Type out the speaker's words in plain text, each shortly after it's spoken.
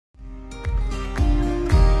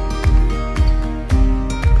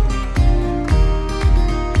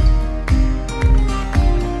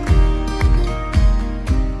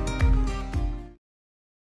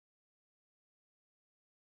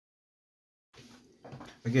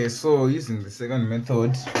Okay, so using the second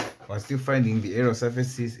method, we're still finding the area of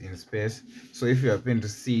surfaces in space. So if you happen to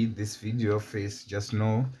see this video first, just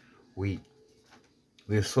know we've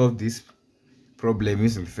solved this problem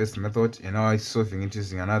using the first method, and now it's solving it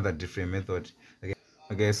using another different method.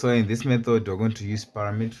 Okay, so in this method we're going to use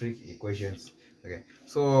parametric equations. Okay,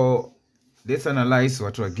 so let's analyze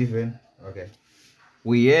what we're given. Okay,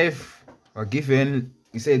 we're given,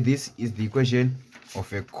 you say this is the equation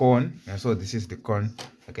of a cone, and so this is the cone.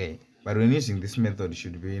 Okay, but when using this method, you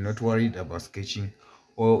should be not worried about sketching.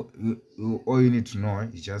 All you need to know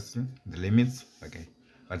is just the limits. Okay,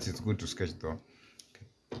 but it's good to sketch though. Okay,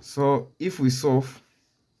 so if we solve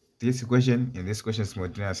this equation and this equation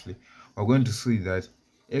simultaneously, we're going to see that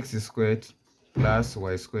x squared plus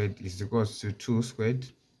y squared is equals to 2 squared,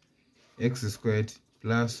 x squared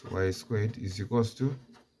plus y squared is equals to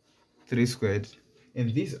 3 squared,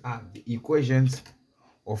 and these are the equations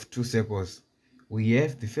of two circles. We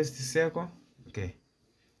have the first circle. Okay,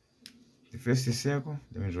 the first circle,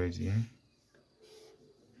 let me write here,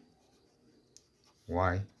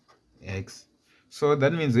 y, x. So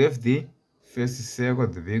that means we have the first circle,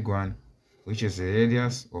 the big one, which is a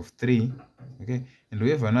radius of 3. Okay, and we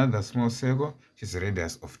have another small circle which is a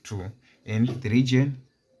radius of 2, and the region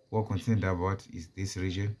we're concerned about is this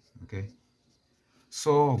region. Okay,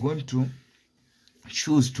 so we're going to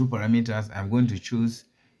choose two parameters. I'm going to choose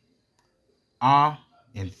r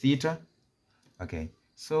and theta. Okay,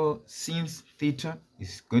 so since theta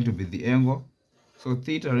is going to be the angle, so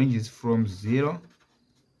theta ranges from 0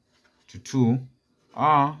 to 2,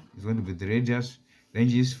 r is going to be the radius,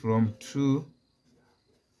 ranges from 2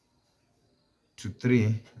 to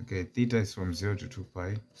 3. Okay, theta is from 0 to 2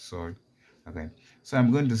 pi, sorry. Okay, so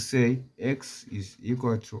I'm going to say x is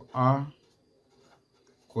equal to r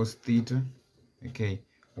cos theta. Okay,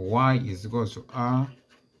 y is equal to r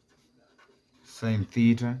sin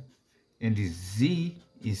theta, and z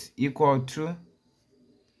is equal to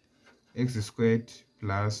x squared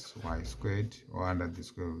plus y squared, or under the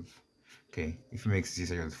square root. Okay, if it makes this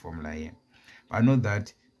as the formula here, but I know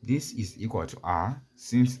that this is equal to r,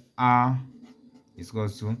 since r is equal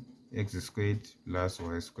to x squared plus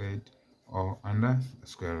y squared, or under the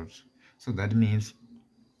square root. So that means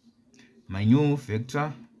my new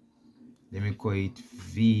vector, let me call it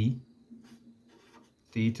v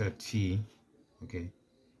theta t, okay,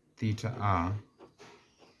 theta r,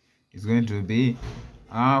 is going to be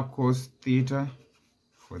r cos theta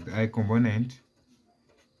for the I component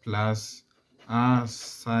plus r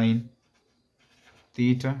sine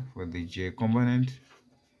theta for the j component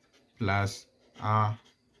plus r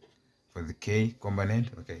for the k component.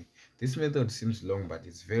 Okay, this method seems long, but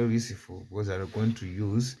it's very useful because I'm going to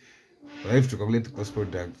use, I have to calculate the cross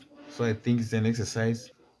product. So I think it's an exercise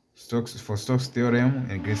for Stokes theorem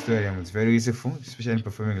and Green's theorem. It's very useful, especially in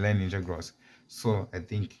performing line integrals. So I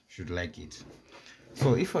think you should like it.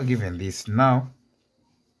 So if we're given this, now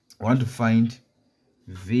I want to find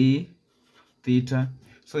v theta.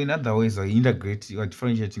 So in other ways, I integrate, you are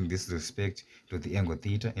differentiating this with respect to the angle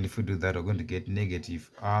theta, and if we do that, we're going to get negative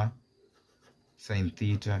r sine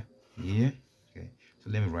theta here. Okay, so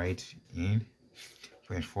let me write in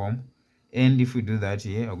point form, and if we do that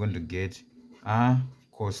here, we're going to get r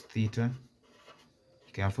cos theta.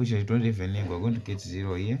 Okay, unfortunately, don't have an angle, we're going to get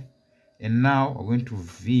 0 here, and now we're going to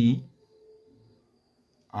v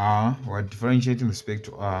r, we're differentiating with respect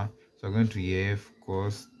to r, so we're going to have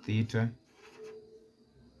cos theta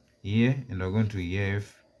here, and we're going to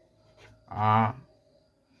have r,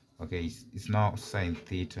 okay, it's now sine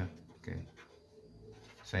theta. Okay,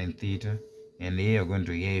 sine theta, and here we're going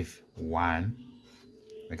to have 1.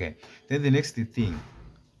 Okay, then the next thing,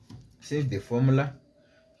 since the formula,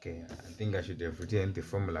 okay, I think I should have written the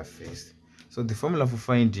formula first. So the formula for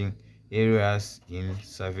finding areas in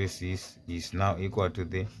surfaces is now equal to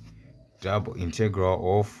the double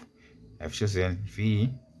integral of, I've chosen v,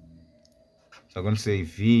 so I'm going to say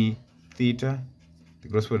v theta, the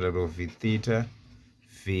cross product of v theta,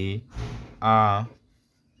 v r,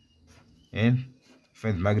 and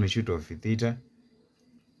find the magnitude of v theta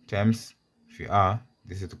times v r.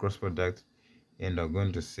 This is the cross product, and I'm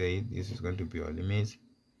going to say this is going to be our limit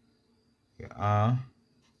r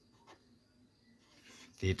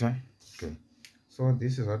theta. Okay, so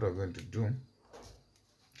this is what we're going to do,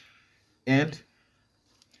 and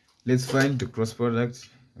let's find the cross product.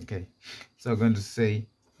 Okay, so I'm going to say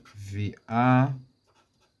vr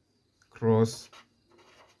cross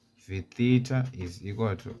v theta is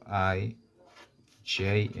equal to I,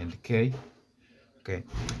 j, and k. Okay,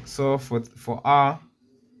 so for r,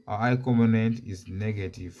 our I component is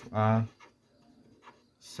negative r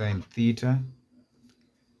sine theta,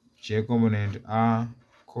 j component r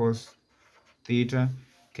cos theta,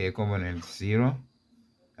 okay, component 0.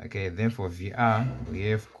 Okay, then for VR we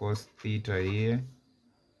have cos theta here,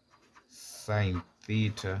 sin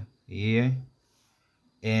theta here,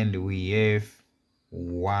 and we have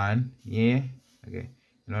 1 here. Okay,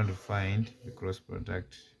 in order to find the cross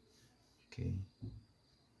product. Okay,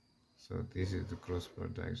 so this is the cross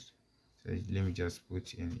product. So let me just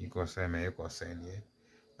put in equal sign and equal sign here.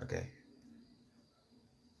 Okay,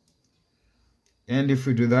 and if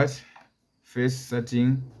we do that, first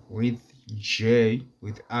starting with J,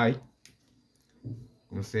 with I,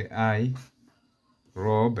 we'll say I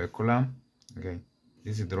row by column. Okay,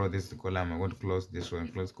 this is the row, this is the column. I'm going to close this one,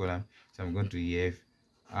 close column. So I'm going to have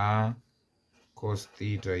R cos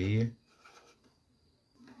theta here.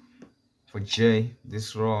 For J,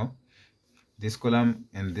 this row, this column,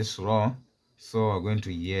 and this row, so we're going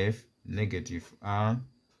to have negative R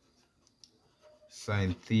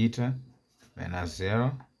sin theta minus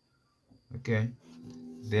 0. Okay,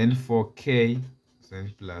 then for K,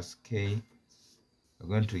 then plus K, we're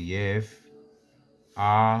going to have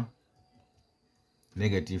R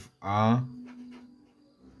negative R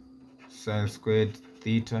sin squared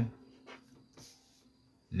theta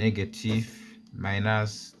negative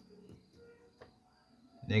minus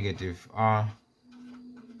negative R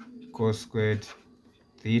cos squared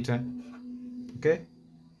theta. Okay,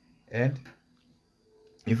 and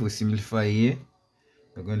if we simplify here,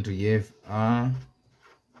 we're going to have R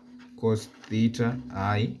cos theta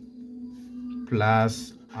I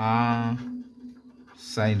plus R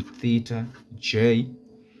sin theta J,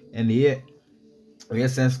 and here we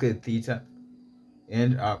have sin squared theta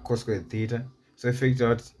and cos squared theta. So if you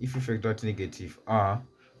factor out negative R,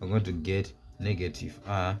 we're going to get negative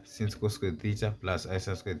R, since cos squared theta plus I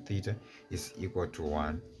sin squared theta is equal to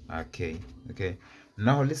 1. Okay,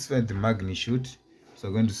 now let's find the magnitude. So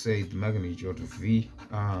we're going to say the magnitude of V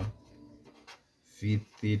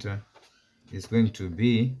theta is going to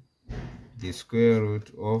be the square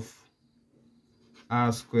root of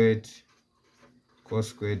R squared cos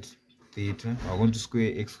squared theta. We're going to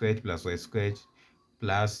square x squared plus y squared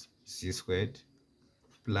plus c squared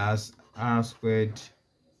plus R squared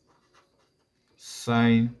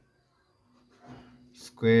sine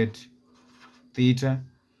squared theta,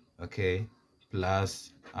 okay,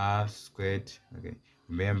 plus R squared. Okay,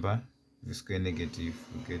 remember, if square negative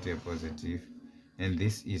we get a positive, and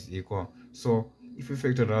this is equal. So if we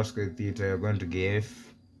factor R squared theta, you're going to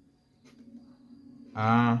give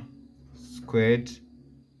R squared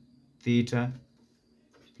theta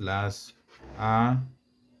plus R,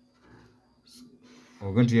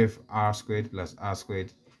 we're going to have R squared plus R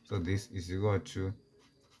squared, so this is equal to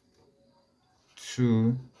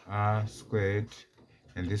 2R squared,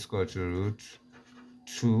 and this is equal to root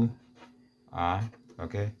 2R.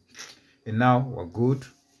 Okay, and now we're good.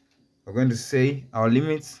 We're going to say our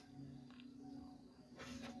limits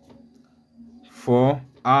for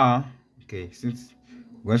R. Okay, since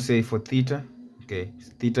we're going to say for theta, okay,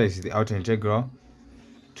 theta is the outer integral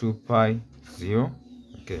 2 pi 0.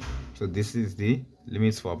 Okay, so this is the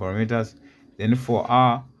limits for parameters. Then for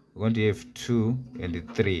R, we're going to have 2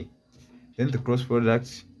 and 3. Then the cross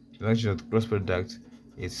product, the magnitude of the cross product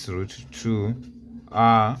is root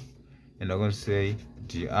 2R, and we're going to say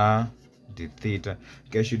dr d theta.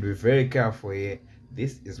 Okay, I should be very careful here.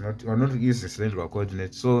 This is not, we're not using cylindrical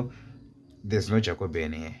coordinates, so there's no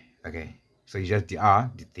Jacobian here. Okay, so you just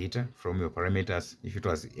dr d theta from your parameters. If it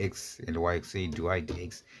was x and y, say dy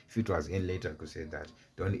dx. If it was n later, I could say that.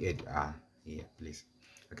 Don't add r here, please.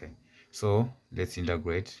 Okay, so let's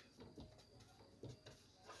integrate.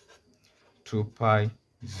 2 pi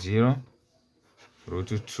 0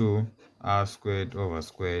 root 2 r squared over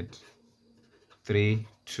squared 3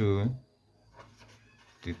 2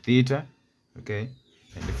 the theta. Okay,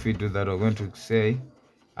 and if we do that, we're going to say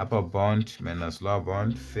upper bound minus lower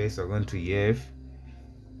bound. First we're going to have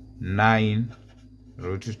 9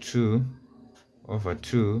 root 2 over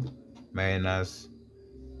 2 minus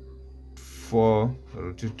 4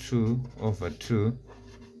 root 2 over 2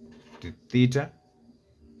 the theta.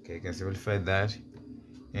 Okay, you can simplify that,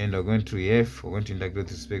 and we're going to integrate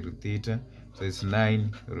with respect to theta. So it's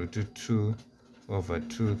 9 root 2 over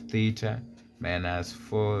 2 theta minus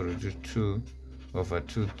 4 root 2 over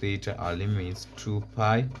 2 theta. Our limit is 2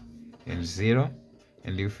 pi and 0.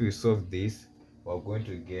 And if we solve this, we're going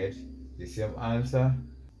to get the same answer.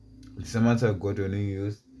 The same answer we got when we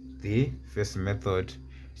use the first method.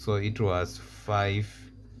 So it was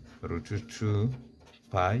 5 root 2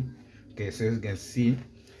 pi. Okay, so as you can see,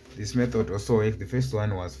 this method also works. The first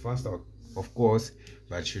one was faster, of course,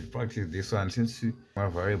 but you should practice this one since you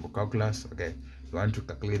have variable calculus. Okay, you want to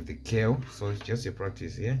calculate the curl, so it's just a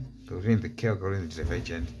practice here, calculating the curl, calculating the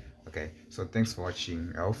divergent. Okay, so thanks for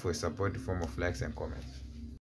watching. I hope you support the form of likes and comments.